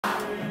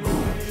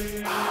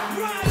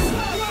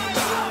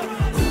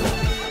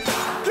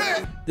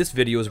This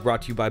video is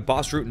brought to you by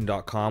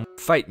BossRootin.com.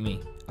 Fight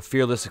me, a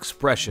fearless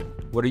expression.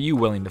 What are you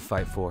willing to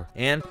fight for?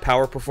 And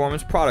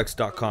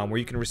PowerPerformanceProducts.com, where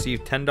you can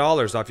receive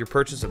 $10 off your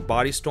purchase of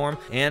Body Storm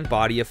and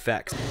Body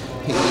Effects.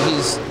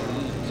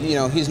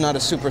 He's not a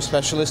super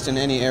specialist in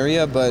any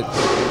area, but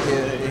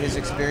his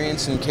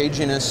experience and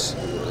caginess,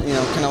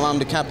 can allow him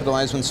to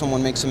capitalize when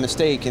someone makes a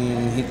mistake.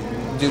 And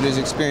due to his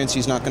experience,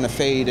 he's not going to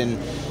fade,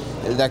 and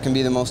that can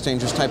be the most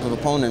dangerous type of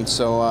opponent.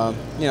 So,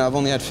 I've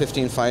only had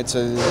 15 fights.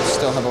 I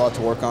still have a lot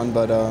to work on,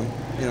 but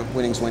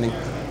winning's winning.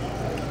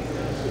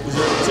 Was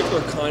there a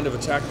particular kind of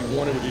attack you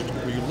wanted?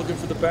 Were you looking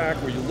for the back?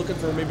 Were you looking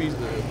for maybe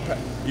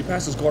you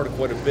passed his guard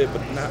quite a bit, but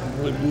not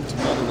really moved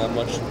him on that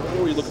much? What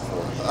were you looking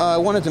for? I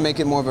wanted to make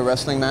it more of a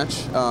wrestling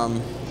match.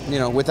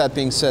 With that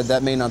being said,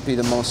 that may not be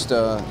the most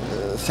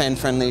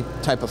fan-friendly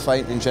type of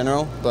fight in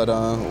general, but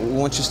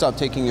once you stop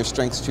taking your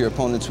strengths to your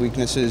opponent's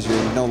weaknesses,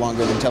 you're no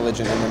longer an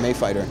intelligent MMA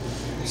fighter.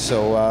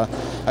 So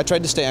I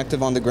tried to stay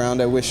active on the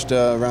ground. I wished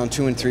round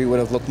 2 and 3 would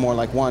have looked more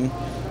like 1.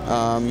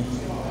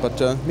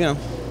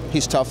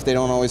 He's tough. They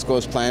don't always go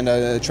as planned.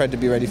 I tried to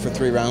be ready for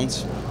 3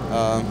 rounds,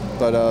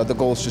 but the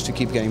goal is just to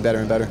keep getting better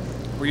and better.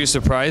 Were you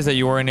surprised that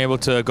you weren't able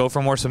to go for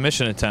more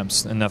submission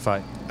attempts in that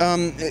fight?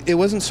 It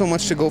wasn't so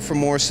much to go for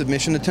more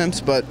submission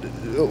attempts, but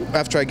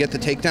after I get the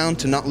takedown,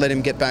 to not let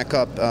him get back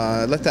up.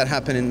 Let that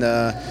happen in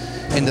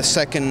the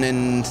second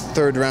and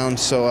third round.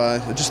 So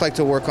I just like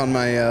to work on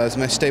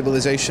my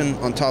stabilization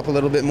on top a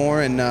little bit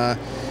more, and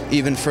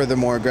even further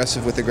more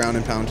aggressive with the ground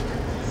and pound.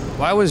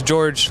 Why was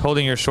George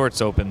holding your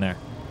shorts open there?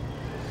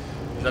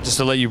 Is that just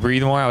to let you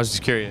breathe more? I was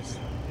just curious.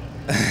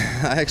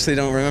 I actually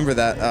don't remember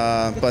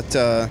that, but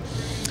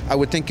I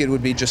would think it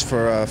would be just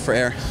for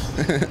air.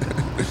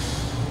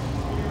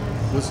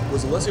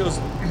 Was Alessio as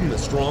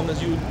strong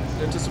as you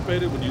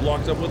anticipated when you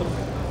locked up with him?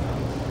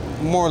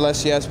 More or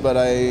less, yes, but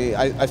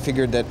I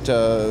figured that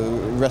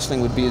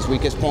wrestling would be his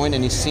weakest point,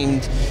 and he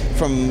seemed,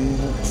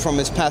 from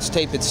his past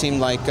tape, it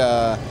seemed like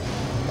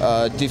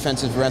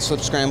defensive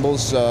wrestling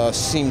scrambles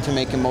seemed to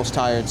make him most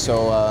tired.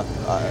 So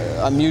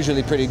I'm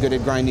usually pretty good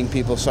at grinding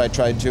people, so I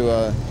tried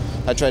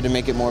to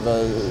make it more of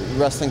a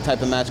wrestling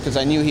type of match, because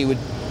I knew he would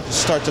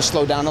start to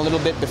slow down a little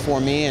bit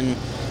before me, and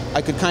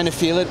I could kind of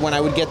feel it when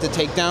I would get the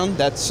takedown.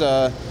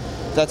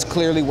 That's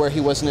clearly where he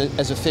wasn't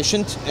as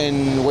efficient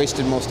and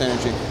wasted most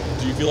energy.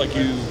 Do you feel like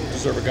you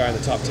deserve a guy in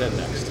the top 10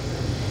 next?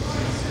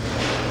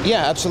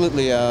 Yeah,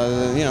 absolutely.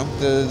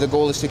 The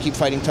goal is to keep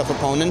fighting tough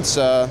opponents.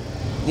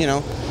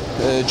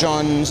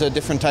 John's a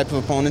different type of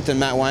opponent than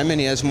Matt Wyman.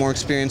 He has more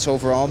experience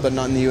overall, but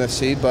not in the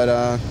UFC. But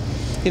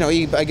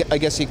I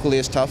guess equally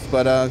as tough.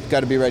 But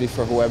got to be ready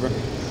for whoever.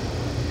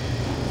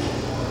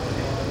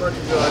 Mark,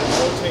 you've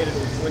rotated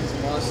with wins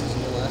and losses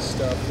in the last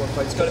 4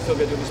 fights. It's got to feel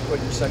good to at least put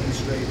your second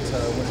straight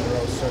win in a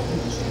row starting.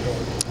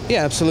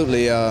 Yeah,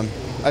 absolutely.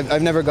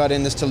 I've never got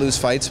in this to lose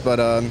fights, but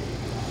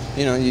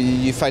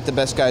you fight the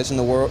best guys in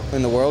the world.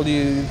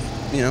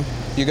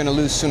 You're going to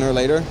lose sooner or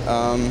later.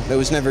 It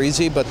was never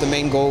easy, but the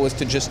main goal was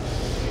to just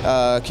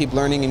keep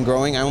learning and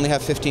growing. I only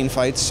have 15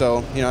 fights,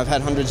 so I've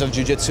had hundreds of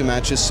jiu-jitsu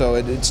matches, so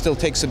it still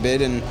takes a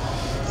bit. And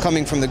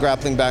coming from the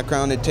grappling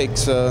background, it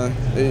takes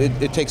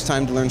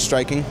time to learn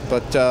striking,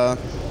 but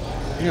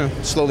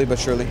slowly but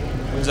surely.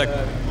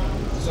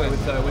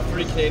 With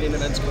 3 Canadian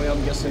events going up,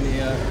 I'm guessing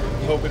the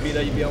hope would be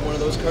that you'd be on one of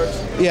those cards.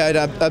 Yeah, I'd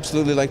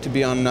absolutely like to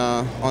be on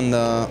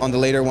the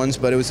later ones,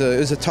 but it was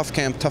a tough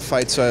camp, tough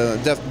fight. So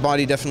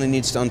body definitely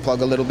needs to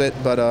unplug a little bit,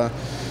 but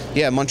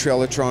yeah,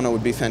 Montreal or Toronto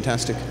would be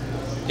fantastic.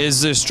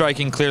 Is the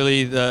striking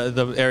clearly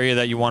the area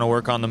that you want to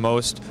work on the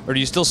most, or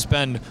do you still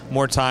spend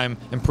more time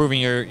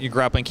improving your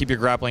grappling, keep your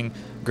grappling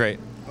great?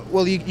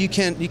 Well, you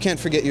can't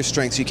forget your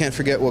strengths. You can't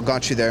forget what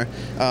got you there.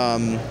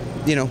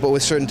 But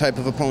with certain type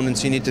of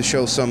opponents, you need to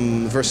show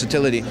some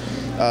versatility.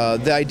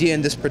 The idea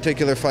in this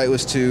particular fight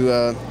was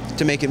to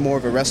make it more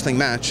of a wrestling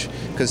match,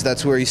 because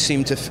that's where he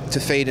seemed to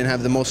fade and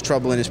have the most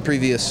trouble in his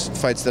previous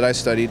fights that I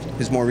studied,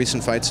 his more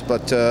recent fights.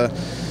 But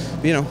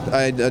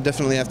I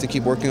definitely have to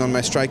keep working on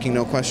my striking,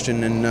 no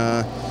question, and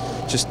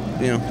just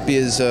be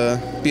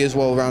as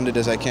well-rounded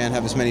as I can,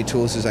 have as many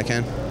tools as I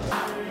can.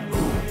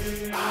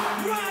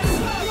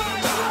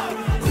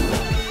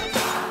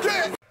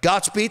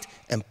 Godspeed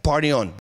and party on.